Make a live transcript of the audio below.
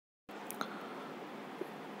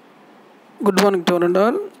Good morning to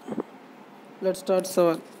all. Let's start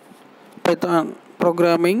our Python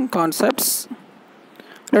programming concepts.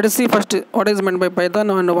 Let us see first what is meant by Python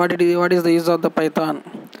and what is the use of the Python.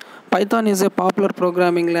 Python is a popular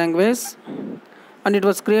programming language and it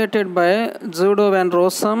was created by Zudo van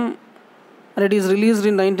Rossum and it is released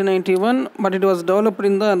in 1991 but it was developed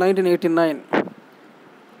in the 1989.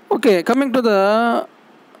 Okay, coming to the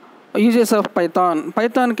uses of Python.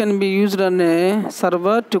 Python can be used on a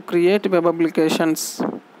server to create web applications.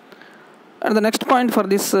 And the next point for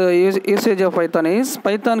this usage of Python is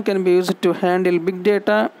Python can be used to handle big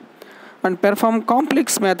data and perform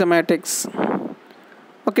complex mathematics.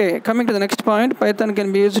 Okay, coming to the next point, Python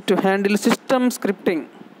can be used to handle system scripting.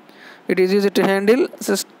 It is used to handle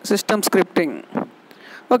system scripting.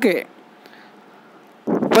 Okay.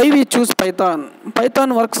 Why we choose Python?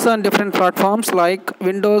 Python works on different platforms like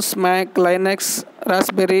Windows, Mac, Linux,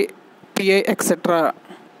 Raspberry Pi, etc.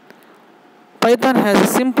 Python has a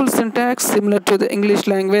simple syntax similar to the English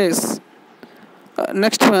language.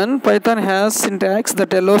 Next one, Python has syntax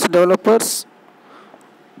that allows developers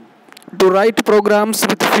to write programs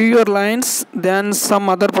with fewer lines than some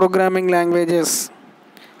other programming languages.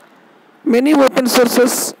 Many open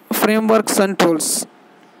sources, frameworks and tools.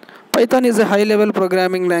 Python is a high-level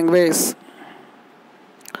programming language.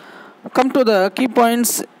 Come to the key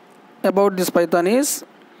points about this Python is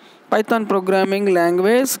Python programming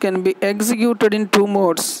language can be executed in two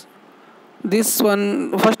modes. This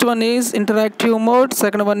one, first one is interactive mode,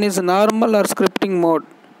 second one is normal or scripting mode.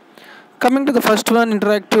 Coming to the first one,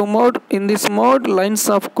 interactive mode, in this mode lines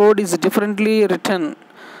of code is differently written.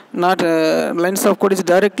 Not lines of code is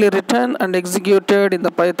directly written and executed in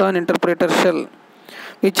the Python interpreter shell,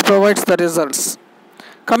 which provides the results.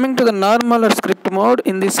 Coming to the normal or script mode,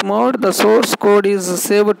 in this mode the source code is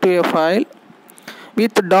saved to a file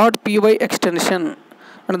with .py extension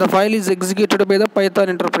and the file is executed by the Python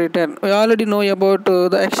interpreter. We already know about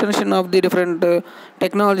the extension of the different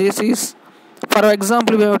technologies. For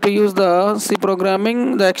example, we have to use the C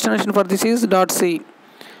programming. The extension for this is .c.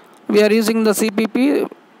 We are using the CPP.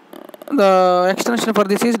 The extension for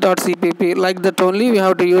this is .cpp. Like that only we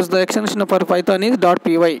have to use the extension for Python is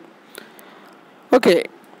 .py. Okay,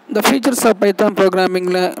 the features of Python programming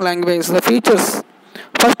language. The features.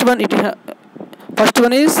 First one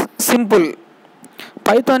is simple.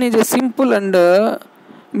 Python is a simple and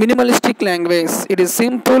minimalistic language. It is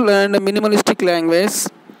simple and minimalistic language.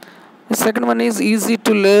 The second one is easy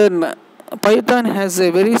to learn. Python has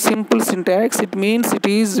a very simple syntax. It means it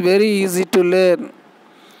is very easy to learn.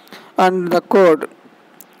 And the code.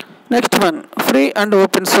 Next one, free and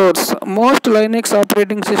open source. Most Linux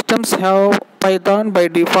operating systems have Python by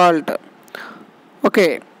default.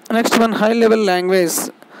 Okay, next one, high level language.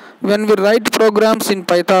 When we write programs in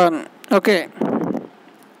Python. Okay,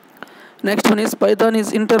 next one is Python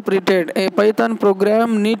is interpreted. A Python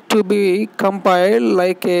program need to be compiled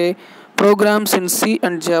like a programs in C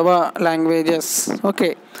and Java languages.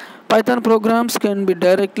 Okay, Python programs can be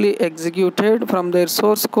directly executed from their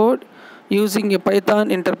source code using a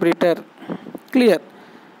Python interpreter. Clear?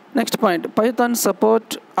 Next point, Python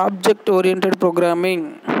support object-oriented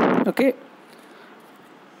programming. Okay.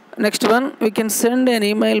 Next one, we can send an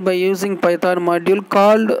email by using Python module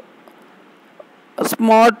called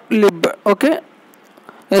smartlib. Okay.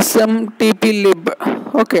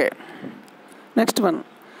 smtplib. Okay. Next one,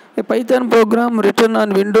 a Python program written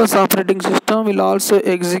on Windows operating system will also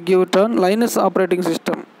execute on Linux operating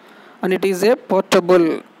system, and it is a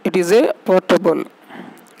portable.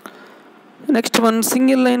 Next one,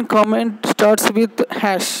 single line comment starts with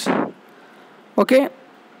hash. Okay,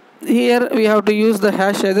 here we have to use the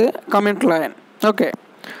hash as a comment line. Okay,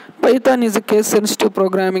 Python is a case sensitive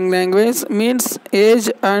programming language, means age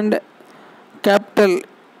and capital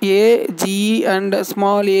AGE and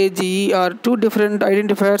small AGE are two different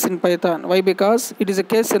identifiers in Python. Why? Because it is a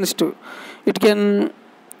case sensitive. It can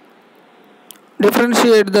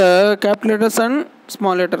differentiate the capital letters and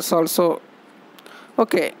small letters also.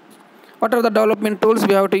 Okay, what are the development tools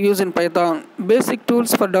we have to use in Python? Basic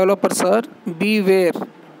tools for developers are Beware.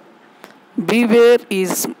 Beware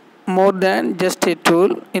is more than just a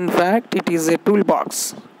tool. In fact, it is a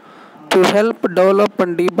toolbox to help develop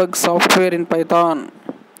and debug software in Python.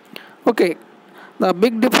 Okay, the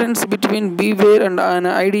big difference between Beware and an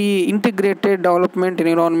IDE integrated development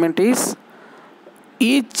environment is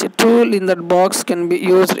each tool in that box can be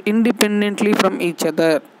used independently from each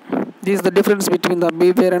other. This is the difference between the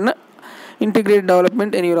Beware and integrated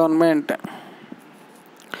development environment.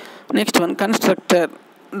 Next one, constructor.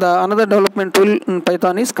 The another development tool in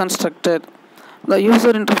Python is constructor. The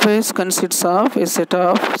user interface consists of a set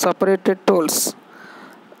of separated tools.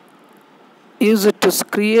 use it to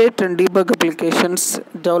create and debug applications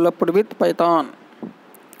developed with Python.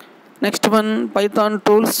 Next one, Python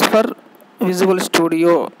tools for Visual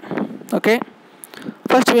Studio. Okay,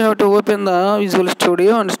 first we have to open the Visual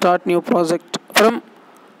Studio and start new project. From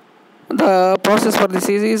the process for this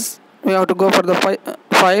is we have to go for the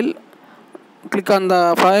file, click on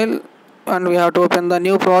the file, and we have to open the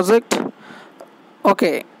new project.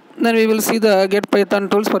 Okay, then we will see the get Python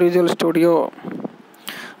tools for Visual Studio.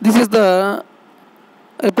 This is the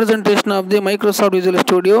representation of the Microsoft Visual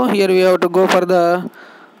Studio. Here we have to go for the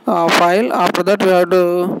file. After that we have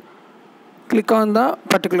to click on the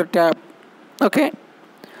particular tab. Okay,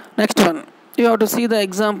 next one, you have to see the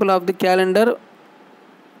example of the calendar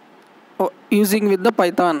using with the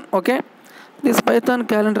Python. Okay, this Python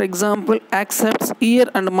calendar example accepts year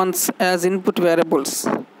and months as input variables.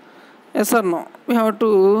 Yes or no? We have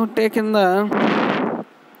to take in the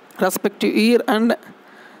respective year and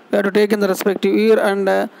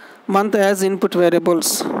month as input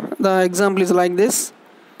variables. The example is like this.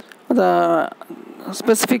 The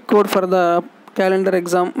specific code for the calendar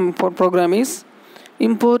exam for program is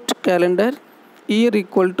import calendar year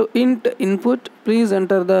equal to int input, please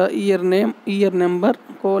enter the year name, year number,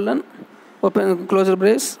 colon, open closure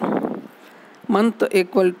brace, month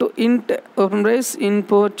equal to int open brace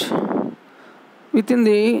input, within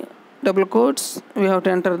the double quotes we have to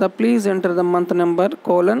enter the please enter the month number,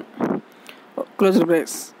 colon, closure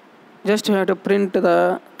brace. Just you have to print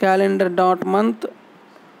the calendar dot month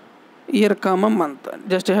year comma month.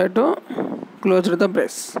 Just you have to close the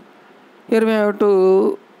brace. Here we have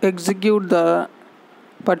to execute the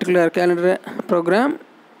particular calendar program.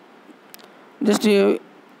 Just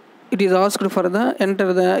it is asked for the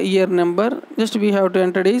enter the year number. Just we have to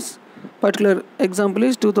enter this particular example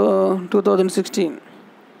is 2016.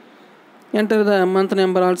 Enter the month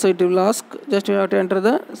number also it will ask. Just we have to enter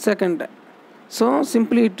the second. So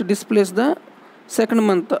simply it displays the second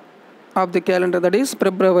month of the calendar, that is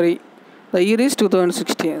February. The year is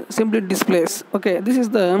 2016. Simply displays. Okay, this is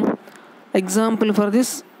the example for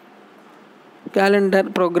this calendar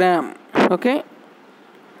program. Okay,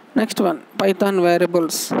 next one, Python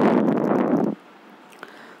variables.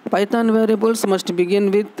 Python variables must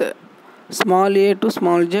begin with small a to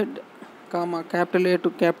small z, comma capital A to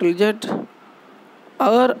capital Z,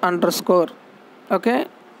 or underscore. Okay,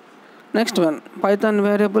 next one, Python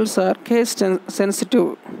variables are case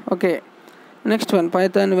sensitive. Okay, next one,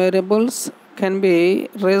 Python variables can be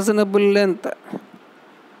reasonable length.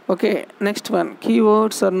 Okay, next one,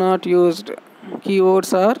 keywords are not used.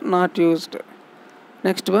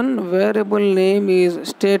 Next one, variable name is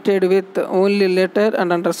stated with only letter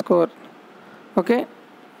and underscore. Okay,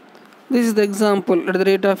 this is the example. At the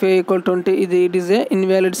rate of a equal 20, it is a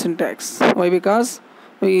invalid syntax. Why? Because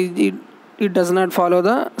it does not follow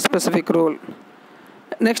the specific rule.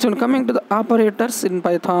 Next one, coming to the operators in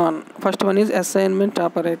Python. First one is assignment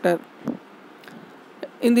operator.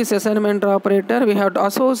 In this assignment operator, we have to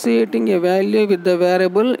associating a value with the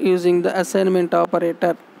variable using the assignment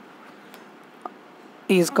operator.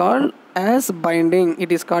 Is called as binding.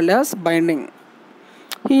 It is called as binding.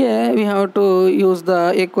 Here we have to use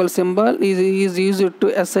the equal symbol is used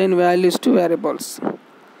to assign values to variables.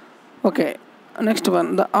 Okay, next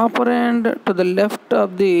one, the operand to the left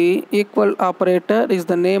of the equal operator is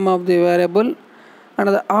the name of the variable, and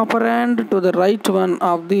the operand to the right one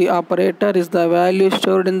of the operator is the value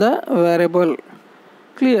stored in the variable.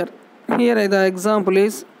 Clear? Here the example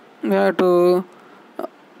is we have to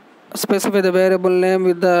specify the variable name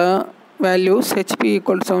with the values HP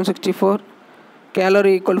equal to 764,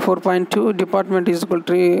 calorie equal to 4.2, department is equal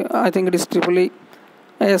to I think it is triple E.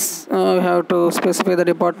 Yes, we have to specify the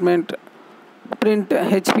department, print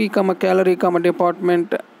HP comma calorie comma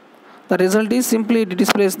department. The result is simply it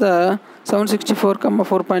displays the 764 comma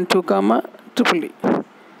 4.2 comma triple E.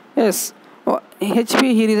 Yes,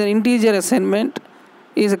 HP here is an integer assignment,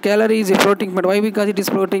 is a calorie is a floating point. Why? Because it is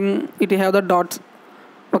floating, it have the dots.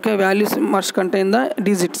 Okay, values must contain the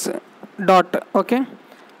digits dot. Okay,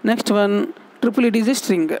 next one, triple it is a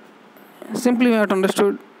string. Simply we have to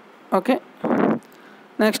understood. Okay,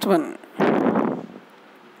 next one,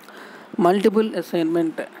 multiple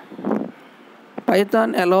assignment.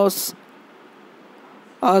 Python allows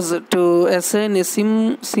us to assign a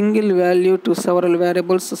single value to several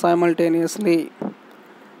variables simultaneously.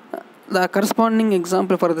 The corresponding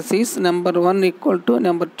example for this is number 1 equal to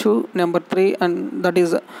number 2, number 3, and that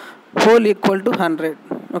is whole equal to 100.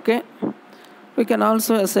 Okay, we can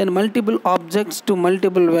also assign multiple objects to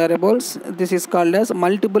multiple variables. This is called as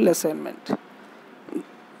multiple assignment.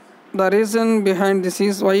 The reason behind this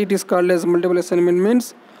is why it is called as multiple assignment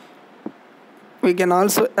means we can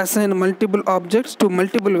also assign multiple objects to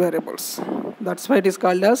multiple variables. That's why it is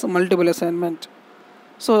called as multiple assignment.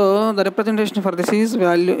 So the representation for this is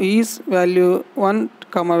value 1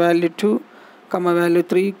 comma value 2 comma value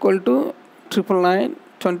 3 equal to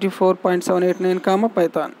 999.24.789 comma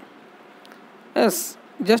Python. Yes,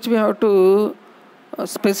 just we have to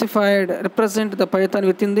represent the Python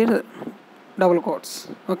within the double quotes.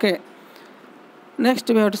 Okay. Next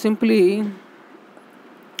we have to simply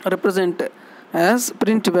represent as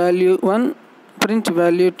print value 1, print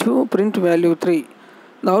value 2, print value 3.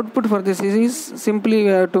 The output for this is simply we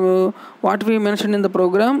have to what we mentioned in the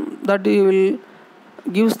program, that we will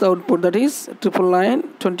gives the output, that is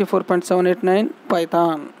 999.24.789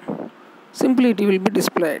 Python. Simply it will be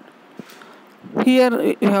displayed.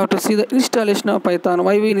 Here you have to see the installation of Python.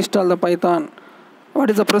 Why we install the Python? What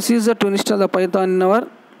is the procedure to install the Python in our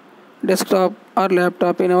desktop or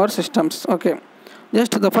laptop in our systems? Okay.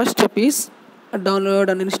 Just the first step is download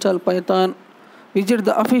and install Python. Visit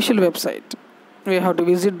the official website. We have to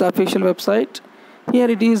visit the official website. Here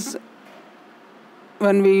it is.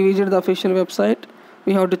 When we visit the official website,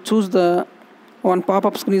 we have to choose the one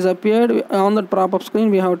pop-up screen is appeared. On that pop-up screen,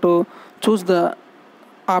 we have to choose the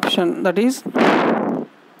option, that is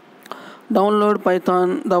download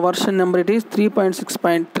Python. The version number it is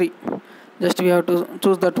 3.6.3. Just we have to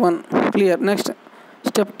choose that one. Clear. Next,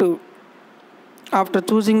 step 2. After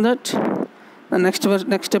choosing that, the next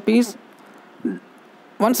step is,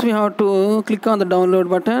 once we have to click on the download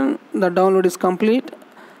button, the download is complete.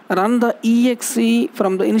 Run the exe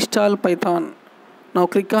from the install Python. Now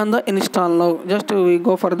click on the install now. Just we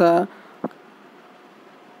go for the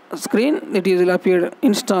screen, it will appear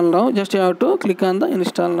install now. Just you have to click on the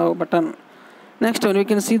install now button. Next one, we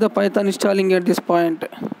can see the Python installing at this point.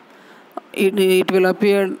 It will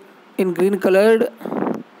appear in green colored.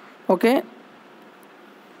 Okay.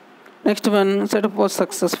 Next one, setup was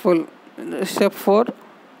successful. Step 4.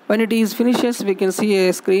 When it is finishes, we can see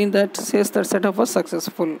a screen that says that setup was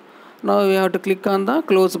successful. Now we have to click on the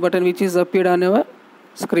close button, which is appeared on our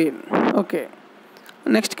screen. Okay.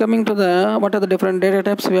 Next, coming to the what are the different data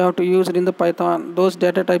types we have to use in the Python. Those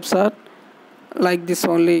data types are like this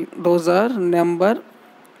only. Those are number,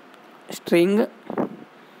 string,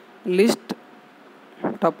 list,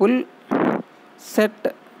 tuple,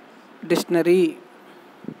 set, dictionary.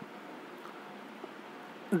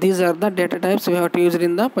 These are the data types we have to use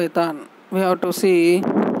in the Python. We have to see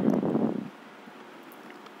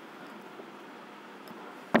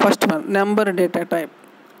first one, number data type.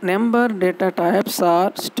 Number data types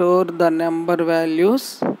are store the number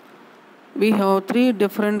values. We have 3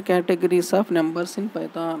 different categories of numbers in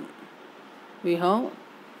Python. We have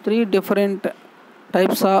 3 different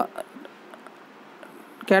types of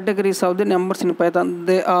categories of the numbers in Python.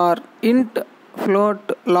 They are int,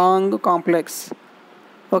 float, long, complex.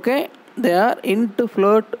 Okay, they are int,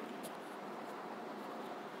 float,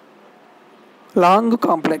 long,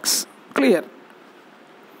 complex. Clear.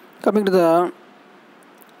 Coming to the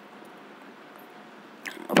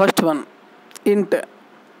first one, int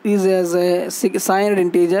is as a signed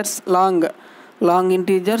integers. Long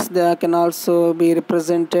integers, they can also be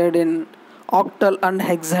represented in octal and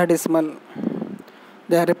hexadecimal.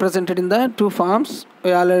 They are represented in the 2 forms.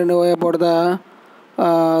 We already know about the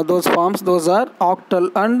those forms. Those are octal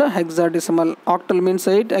and hexadecimal. Octal means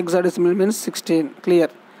 8, hexadecimal means 16. Clear.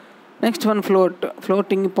 Next one,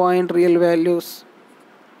 floating point real values.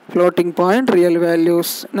 Floating point real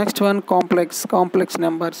values. Next one, complex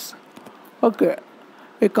numbers. Okay,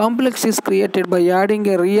 a complex is created by adding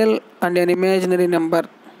a real and an imaginary number.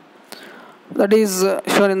 That is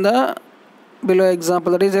shown in the below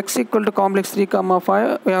example. That is x equal to complex 3 comma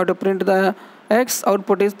 5. We have to print the x.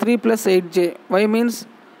 Output is 3 plus 8j. Y means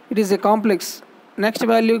it is a complex. Next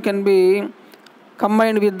value can be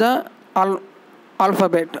combined with the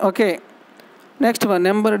alphabet. Okay. Next one,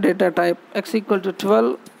 number data type. X equal to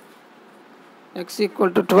 12. X equal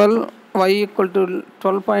to 12. Y equal to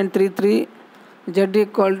 12.33. Z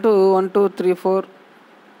equal to 1 2 3 4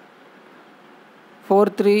 4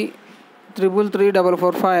 3 3 3 4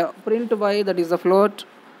 4 5. Print y, that is the float.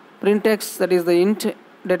 Print x, that is the int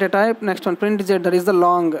data type. Next one, print z, that is the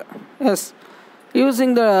long. Yes.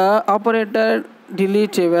 Using the operator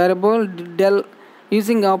delete a variable del.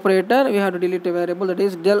 Using operator, we have to delete a variable, that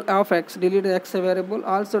is del of x. Delete x a variable.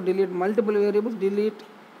 Also delete multiple variables. Delete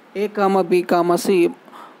a comma b comma c.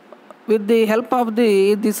 With the help of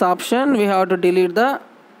this option, we have to delete the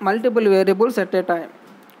multiple variables at a time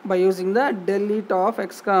by using the delete of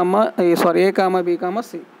x comma a comma b comma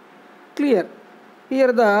c. Clear.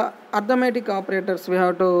 Here the arithmetic operators we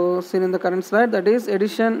have to see in the current slide, that is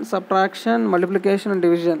addition, subtraction, multiplication and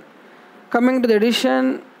division. Coming to the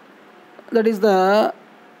addition, that is the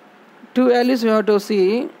two values we have to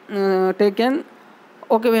see taken.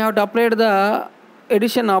 Okay, we have to apply the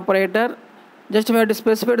addition operator. Just we have to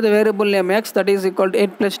specify the variable name x, that is equal to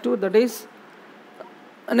 8 plus 2, that is.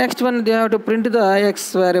 Next one, they have to print the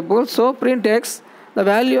x variable. So print x, the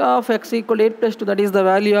value of x equal to 8 plus 2, that is the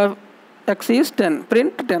value of x is 10.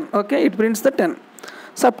 Print 10. Okay, it prints the 10.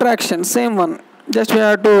 Subtraction, same one. Just we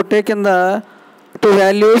have to take in the two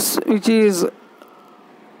values which is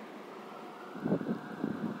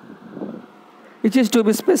to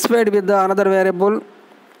be specified with the another variable.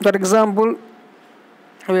 For example,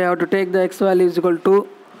 we have to take the x value is equal to,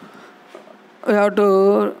 we have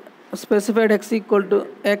to specify x equal to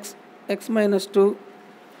x minus 2.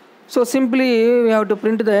 So simply we have to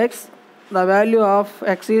print the x, the value of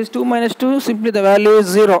x is 2 minus 2, simply the value is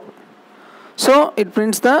 0. So it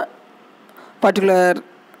prints the particular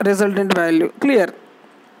resultant value. Clear?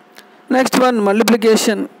 Next one,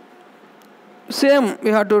 multiplication. Same, we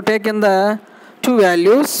have to take in the two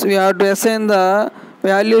values. We have to assign the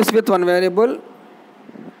values with one variable.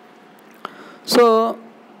 So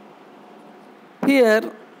here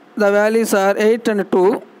the values are 8 and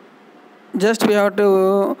 2. Just we have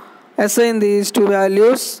to assign these two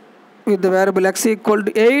values with the variable x equal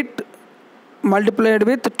to 8 multiplied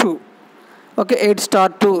with 2. Okay, 8 star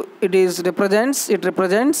 2, it represents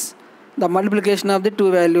the multiplication of the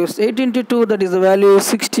two values. 8 into 2, that is the value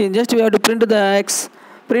 16. Just we have to print the x,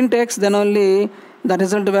 print x, then only the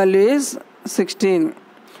result value is 16.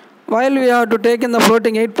 While we have to take in the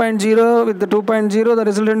floating 8.0 with the 2.0, the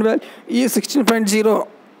resultant value is 16.0.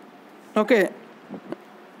 Okay,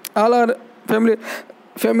 all are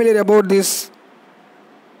familiar about these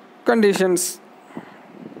conditions.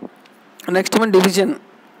 Next one, division.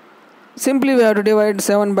 Simply we have to divide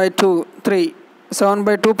 7 by 2, 3. 7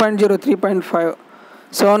 by 2.0, 3.5.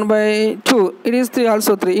 7 by 2, it is 3,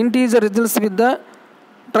 also 3. Integer results with the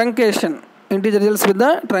truncation.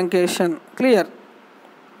 Clear?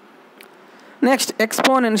 Next,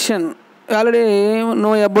 exponential. We already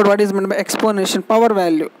know about what is meant by exponential, power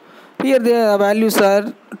value. Here the values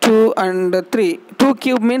are 2 and 3. 2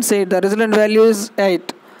 cube means 8. The resultant value is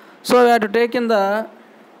 8. So we have to take in the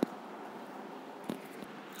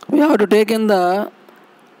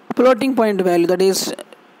floating point value, that is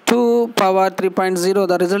 2 power 3.0.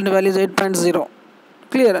 The result value is 8.0.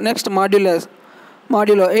 Clear? Next, modulus.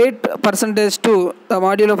 Modulo 8 percentage 2. The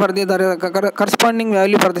modulo for the corresponding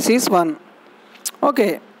value for this is 1.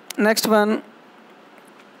 Okay. Next one,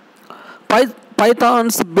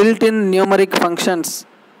 Python's built-in numeric functions.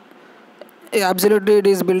 Absolutely, it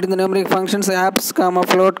is built in the numeric functions: abs,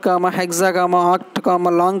 float, hexa, oct,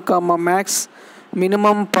 long, max,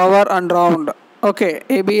 minimum, power, and round. Okay,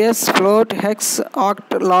 abs, float, hex,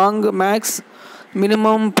 oct, long, max,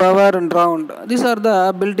 minimum, power, and round. These are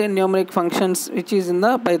the built-in numeric functions which is in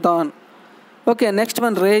the Python. Okay, next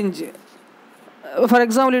one, range. For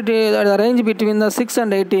example, it is the range between the 6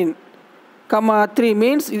 and 18, 3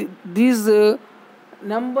 means these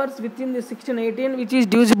numbers within the 6 and 18 which is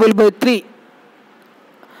divisible by 3.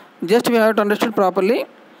 Just we have to understand properly.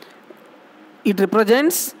 It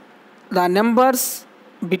represents the numbers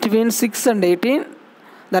between 6 and 18.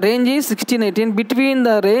 The range is 16, 18. Between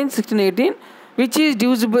the range 16, 18, which is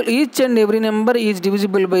divisible, each and every number is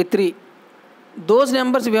divisible by 3. Those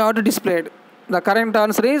numbers we have to display. The correct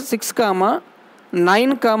answer is 6,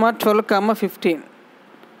 9, 12, 15.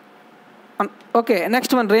 Okay,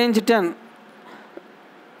 next one, range 10.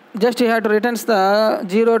 Just you have to return the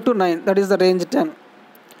 0 to 9. That is the range 10.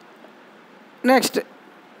 Next,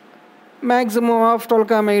 maximum of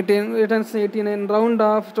 12, 18, returns 18, and round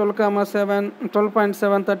of 12, 7,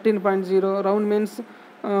 12.7, 13.0. Round means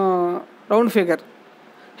round figure.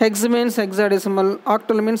 Hex means hexadecimal.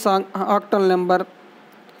 Octal means octal number.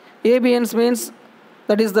 ABNs means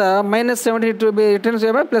that is the minus 70 to be written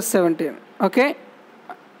by plus 17. Okay.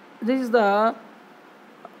 This is the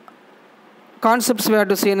concepts we have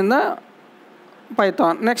to see in the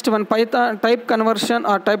Python. Next one, Python type conversion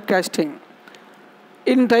or typecasting.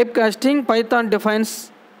 In typecasting, Python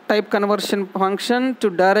defines type conversion function to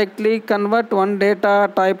directly convert one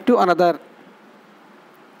data type to another.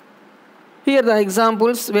 Here the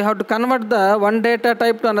examples, we have to convert the one data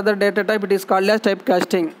type to another data type. It is called as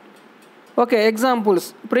typecasting. Okay,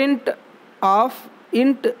 examples. Print of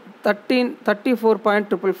int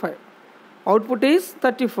 34.555. Output is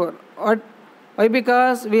 34. Why?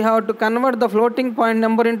 Because we have to convert the floating point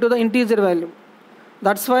number into the integer value.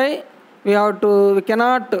 That's why we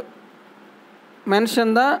cannot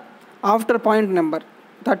mention the after point number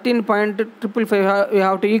 13.555. We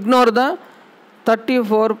have to ignore the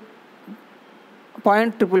 34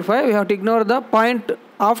 point triple five, we have to ignore the point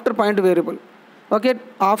after point variable. Okay,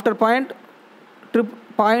 after point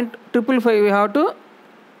triple five we have to